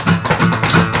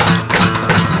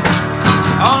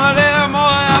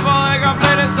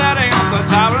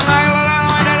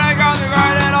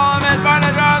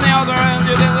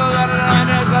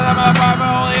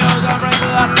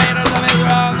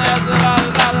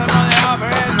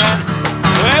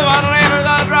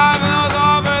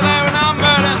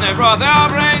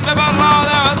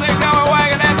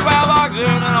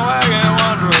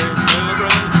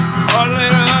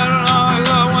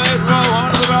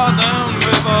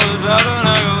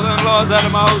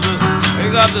blood of Moses.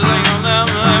 Pick up the thing on them,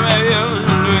 they may use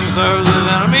doing services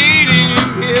and a meeting you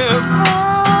give.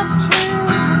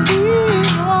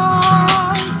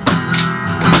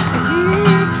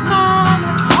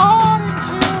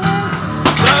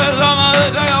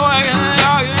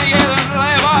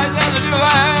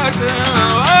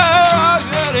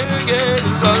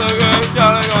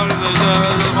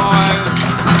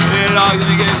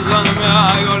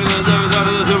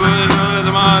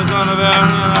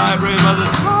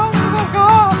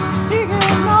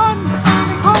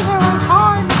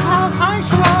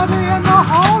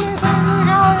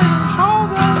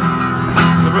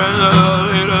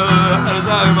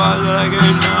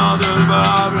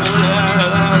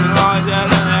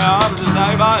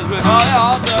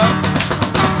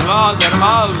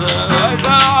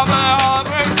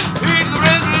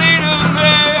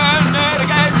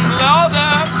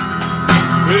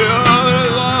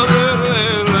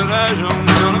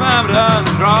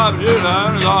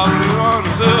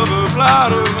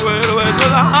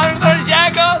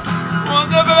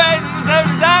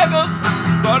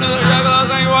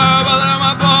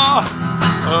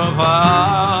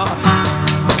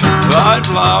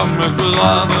 Flower mixed with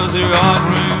love as your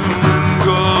offering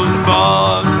goes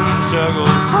bars and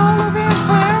shackles. All of it's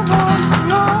one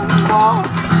young boy,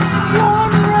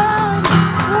 one round,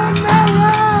 one male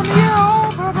lamb, year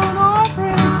old for an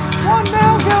offering, one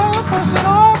male goat for an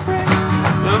offering.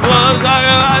 The blood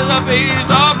sacrifice a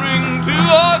peace offering, 2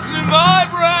 oxen,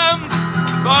 5 rams,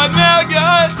 5 male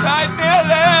goats, 5 male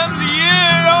lambs a year old. This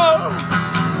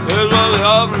was the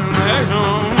offering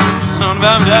nation. Son of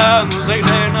Amdad, the 6th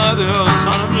day of the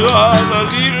son of Joab, the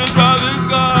leader of this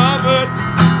God, who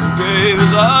gave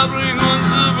his offering one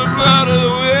silver blood of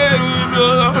the way, with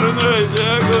 130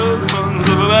 shekels, 1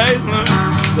 silver basin,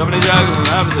 70 shekels, and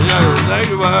half of the shekels,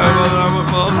 sanctuary, for the number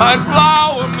 4 fine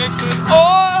flour mixed with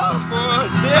oil for a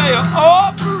Syria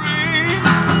offering.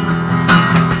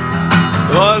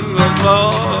 1 gold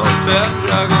bowl, 10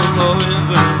 shekels, 4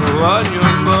 incense, 1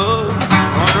 young bull,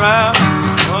 1 ram,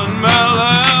 1 male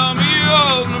lamb.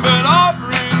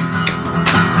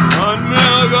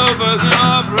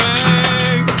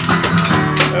 Offering,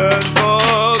 and for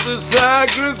the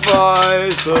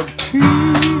sacrifice of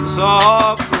peace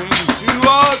offering, 2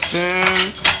 oxen,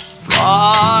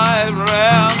 5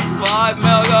 rams, 5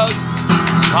 male goats,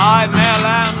 5 male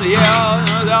lambs a year old.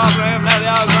 The offering that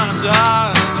the son of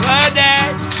John, the day,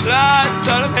 the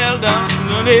son of Hildon,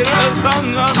 the leader of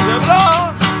sons of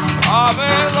Zebulon. Of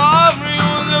his offering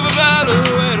was of a battle,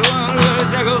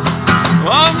 100 shekels,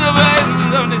 1 silver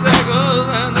basin, 70 shekels,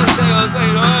 and the shekels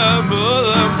take oil,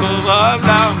 pull 5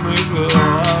 down,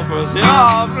 for the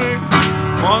offering,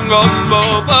 1 golden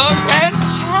bowl for 10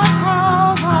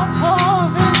 shekels of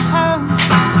full incense,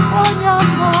 1 young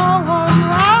bull, 1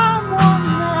 lamb,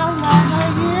 1 male lamb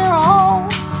a year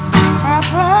old. A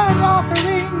burnt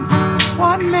offering,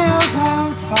 1 male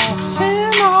goat for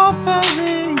sin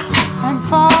offering, and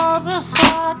for the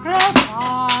sacrifice.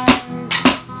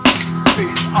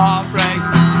 Peace offering,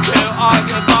 2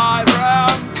 oxen, 5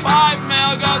 rams, 5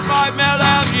 male goats, 5 male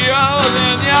lambs, year old,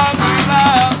 and the offering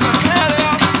lamb,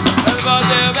 and for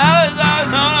the valleys of the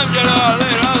son of Judah,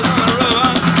 leader of the son of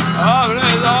Reuben, offering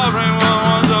his offering,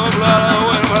 1 silver blood of the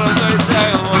wind, for the 30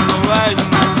 shekels, 1 silver basin,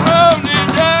 70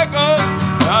 shekels,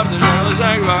 after the shekels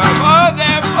sanctuary, for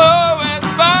them full with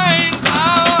fine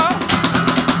flour,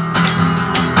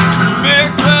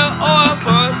 mixed with oil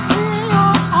for sin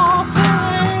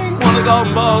offering. 1 of the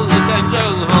golden bowls, 10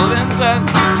 shekels full of incense,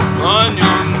 1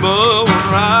 young bull,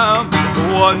 1 ram,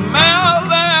 1 male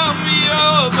lamb,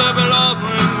 your double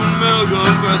offering, 1 male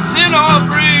goat for a sin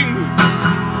offering.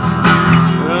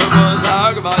 It was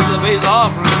sacrifice of peace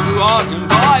offering, 2 oxen,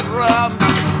 5 rams,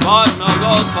 5 male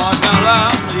goats, 5 male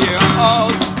lambs a year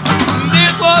old.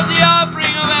 This was the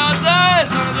offering of our son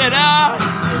of Zedek,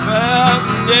 the first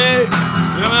day.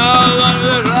 Give me all the one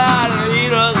who's right, and the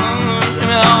eaters, give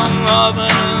me all the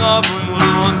offering, and the offering was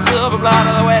 1 silver blood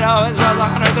of the widow, it was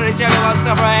 130 shekels, 1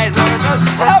 silver ace, so it was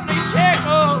 70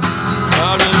 shekels.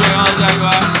 70 shekels,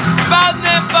 sacrifice. About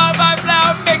them, by my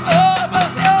flour, make the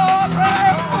offers, your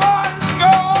offering, 1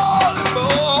 golden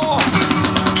bowl.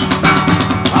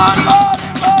 1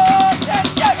 golden bowl, 10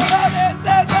 shekels of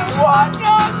incense, and 1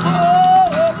 young bull,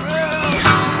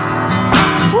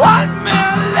 1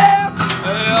 male lamb,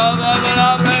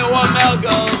 1 male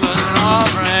goat, and an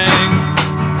offering.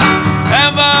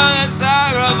 And for the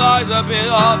sacrifice of his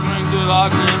offering, 2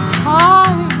 oxen,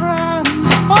 5 rams,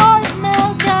 5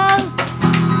 male goats,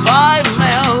 5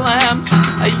 male lambs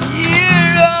a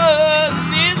year old.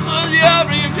 This was the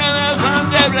offering to the son of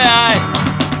Zebulon.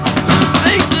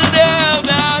 6 of them,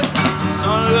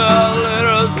 son of the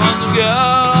little son of God.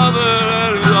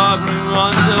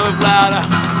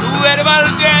 about a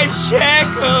day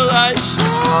shackle I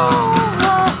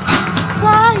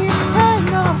Why you say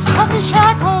no? Something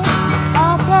shackle.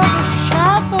 I'll the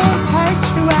shackles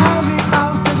sanctuary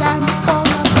of the damn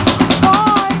color.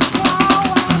 Boy, now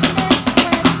I'm mixed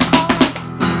with color.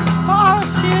 For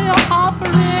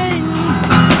offering.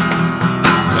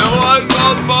 And one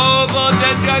gold bowl for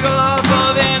the shackle of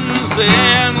both ends.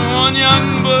 And one young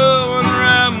bull, one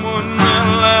ram, one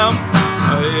little lamb.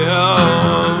 An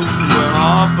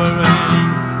offering.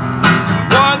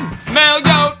 One male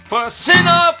goat for a sin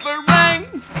offering.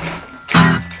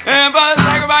 And for the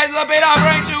sacrifice of peace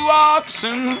offering, 2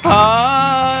 oxen,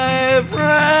 5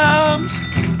 rams,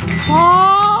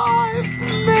 5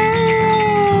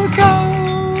 male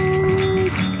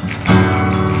goats,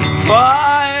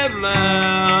 5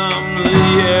 lambs a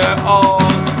year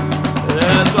old.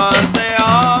 That's what they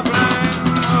offering.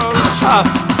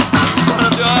 Son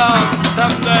of God,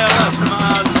 someday less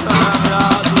my son of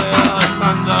God,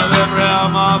 son of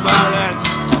Abraham of Berlin.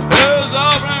 His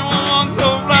offering was one to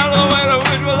fly away to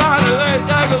which was 108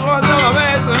 shekels, one to a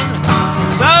basin,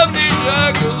 70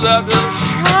 shekels after the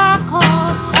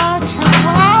shackles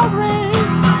sanctuary.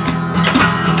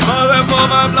 mother for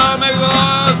my blood makes the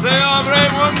Lord say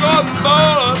offering one golden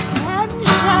bowl. 10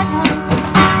 shekels,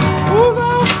 full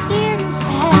of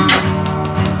incense.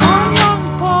 1 young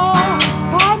bull,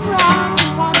 1 ram,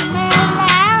 1 male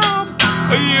lamb.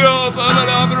 A year old for the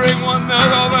offering, 1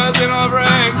 milk offering, sin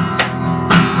offering.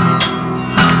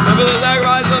 And for the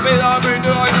sacrifice of peace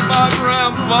offering, 2 oxen, 5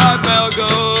 rams, 5 male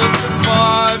goats, and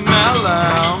 5 male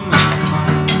lambs.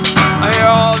 A year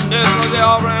old, this was the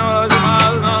offering of the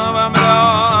son of Amadon.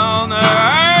 On the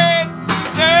 8th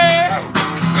day,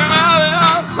 came out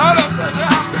the son of the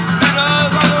lamb, and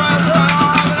the rest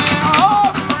of the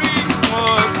offering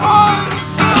was 1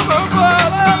 silver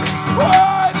platter,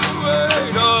 1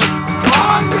 weight of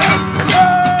 130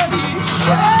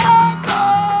 shekels.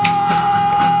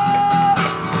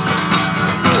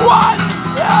 1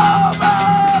 silver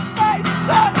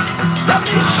basin,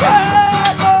 70 shekels.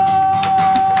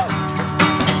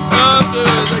 After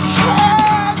the shekels,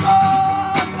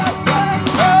 that's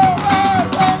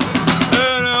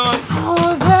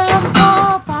For them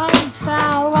both I'm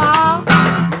farewell.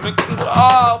 mix it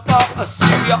all for a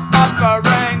Syria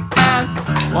offering and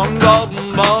 1 golden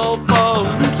bowl for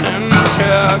 10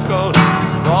 shekels.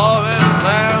 4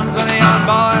 lambs and a young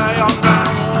boy, a young man,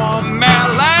 1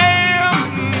 male lamb.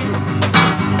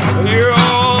 A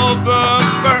year-old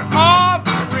burnt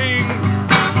offering,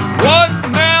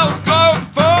 1 male goat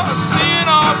for a sin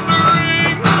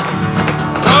offering.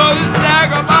 For the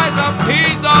sacrifice of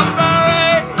peace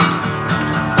offering,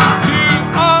 2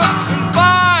 oxen,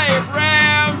 5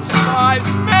 rams, 5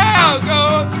 male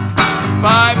goats,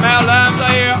 5 male lambs a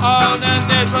year old, and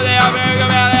this for the offering of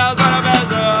the house of the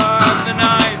best of the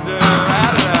night.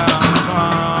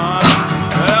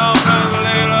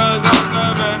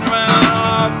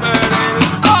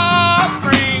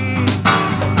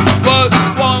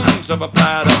 Of a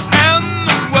platter and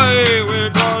the way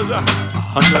which was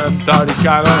 130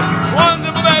 shekels, 1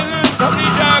 simple basin, 70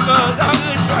 shekels, after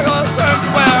the shekels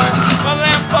sanctuary, for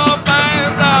them 4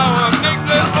 bags flour, mixed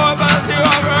with 4 bags to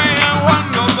offering, and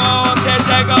 1 gold bowl, 10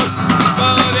 shekels,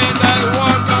 for the inside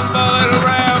 1 gold bowl, little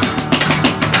ram,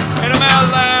 and a male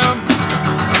lamb,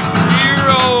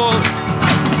 year-old,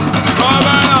 4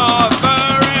 burnt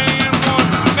offering, and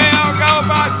 1 male goat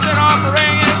for sin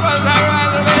offering, and for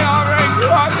sacrifice of the offering,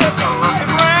 2 oxen,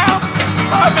 5 rams,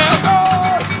 5 male goats,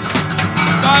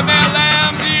 5 male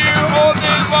lambs, year-old,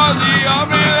 this was the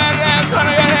offering that had son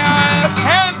of God,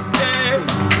 10th day.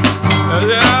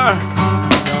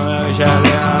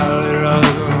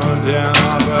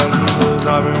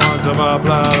 Once of a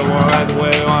blood, war right the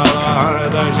way,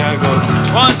 130 shekels.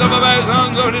 Once of a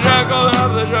basin, 70 shekels, and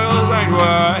of the shekels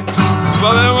sanctuary.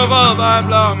 For them were 4 5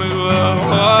 blood, mixed with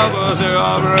 4 the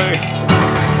offering.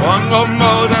 1 golden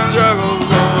bowl, 10 shekels,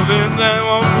 gold in and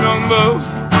 1 young bull,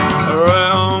 a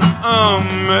ram, a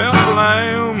male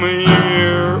lamb, a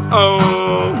year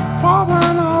old. For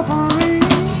an offering,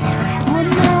 1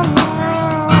 male lamb,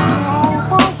 all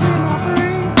for sin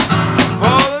offering.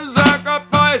 For the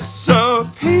sacrifice of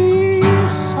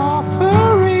Peace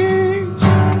offering.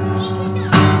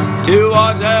 2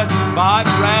 oxen, 5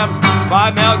 rams,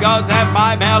 5 male goats, and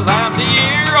 5 male lambs a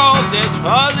year old. This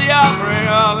was the offering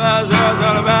of Ezra,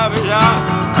 son of Abishai.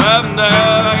 And the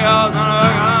son of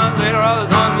Achan, leader of the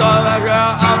sons of Ezra.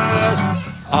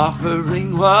 Offering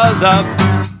was of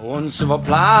 1 silver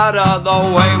platter, the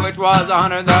weight which was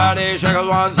 130 shekels,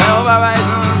 1 silver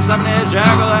basin, 70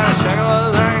 shekels, and a shekel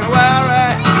of the sanctuary.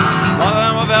 All of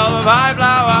them were filled with fine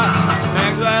flour,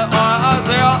 mixed with oil, a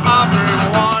seal offering,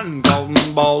 1 golden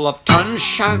bowl of 20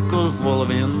 shackles full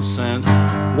of incense.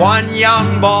 One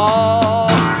young bull,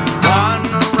 one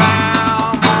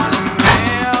ram,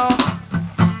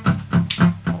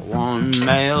 one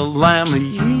male lamb a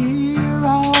year,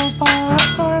 all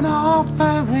for an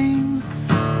offering.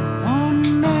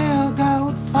 One male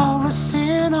goat for a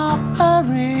sin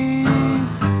offering,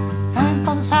 and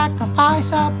for the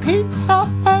sacrifice a peace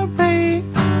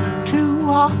offering. 2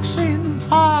 oxen,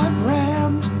 5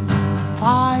 rams,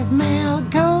 5 male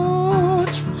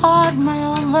goats, 5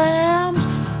 male lambs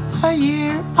a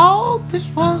year old. This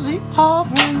was the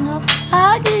offering of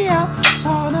Haggai,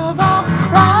 son of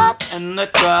Ochrab, in the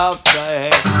 12th day.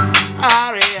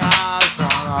 Ariah,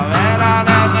 son of Elon,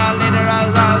 and the leader of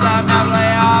the family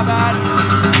of it.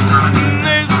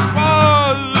 This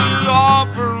was his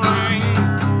offering.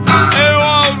 It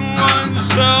was 1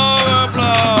 silver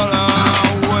platter,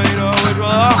 weight of which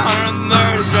was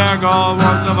 130 shekels,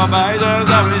 once of a base of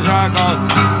 70 shekels.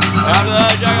 After the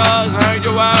shekels,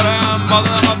 sanctuary, and both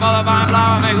of them full of fine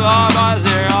flour, mixed all by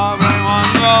cereal, offering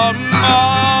 1 golden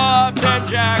bowl of 10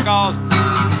 shekels,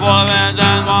 full of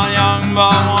incense, 1 young bull,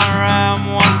 1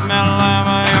 ram, 1 male lamb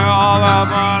a year, all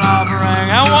for an offering,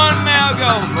 and 1 male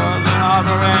goat for a sin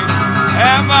offering,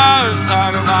 and for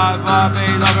sacrifice for a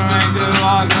peace offering, 2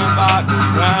 oxen, 5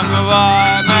 rams,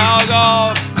 5 male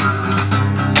goats,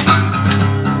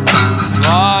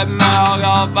 5 male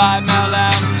goats, 5 male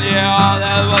lambs, yeah, all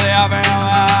this was the offering of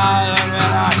God.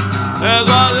 This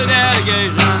was the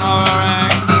dedication of a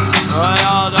ring for the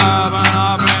altar of an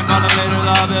offering for the leaders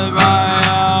of Israel.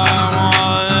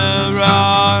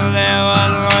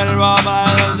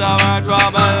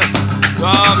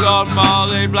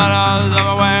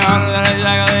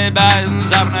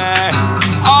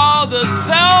 All the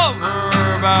silver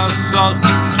vessels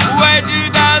weighed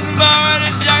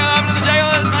 2,400 shekels after the shekel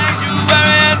of the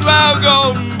sanctuary, and 12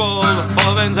 golden bowls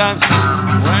full of incense,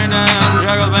 29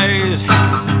 shekel base.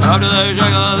 After the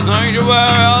shekel of the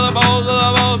sanctuary, all the bowls of the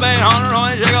bowls made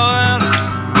 120 shekels, and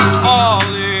all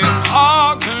the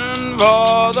oxen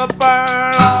for the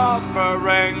burnt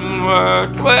offering were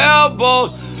 12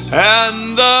 bulls,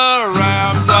 and the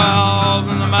ram 12,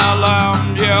 and the male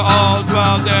lamb, yeah, all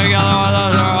 12 together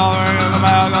with the offering of the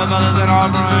male goat for the sin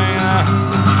offering.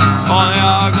 All the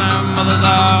oxen for the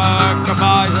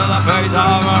sacrifice of the peace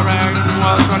offering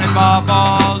was 24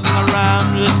 bulls, and the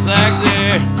rams was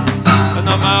 60, and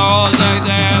the male was 60,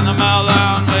 and the male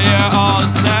lamb, yeah, all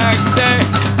 60.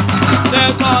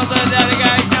 This was the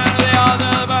dedication of the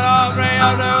altar of an offering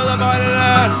up to the appointed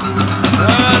end.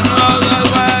 And Moses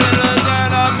went into the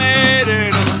tent of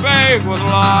meeting and spake with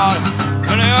the Lord.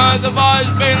 And he heard the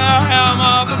voice beating a helm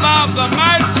up above the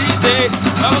mercy seat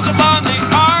that was upon the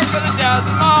ark of the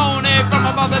testimony from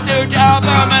above the dew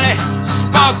chapel. And he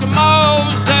spoke to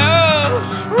Moses.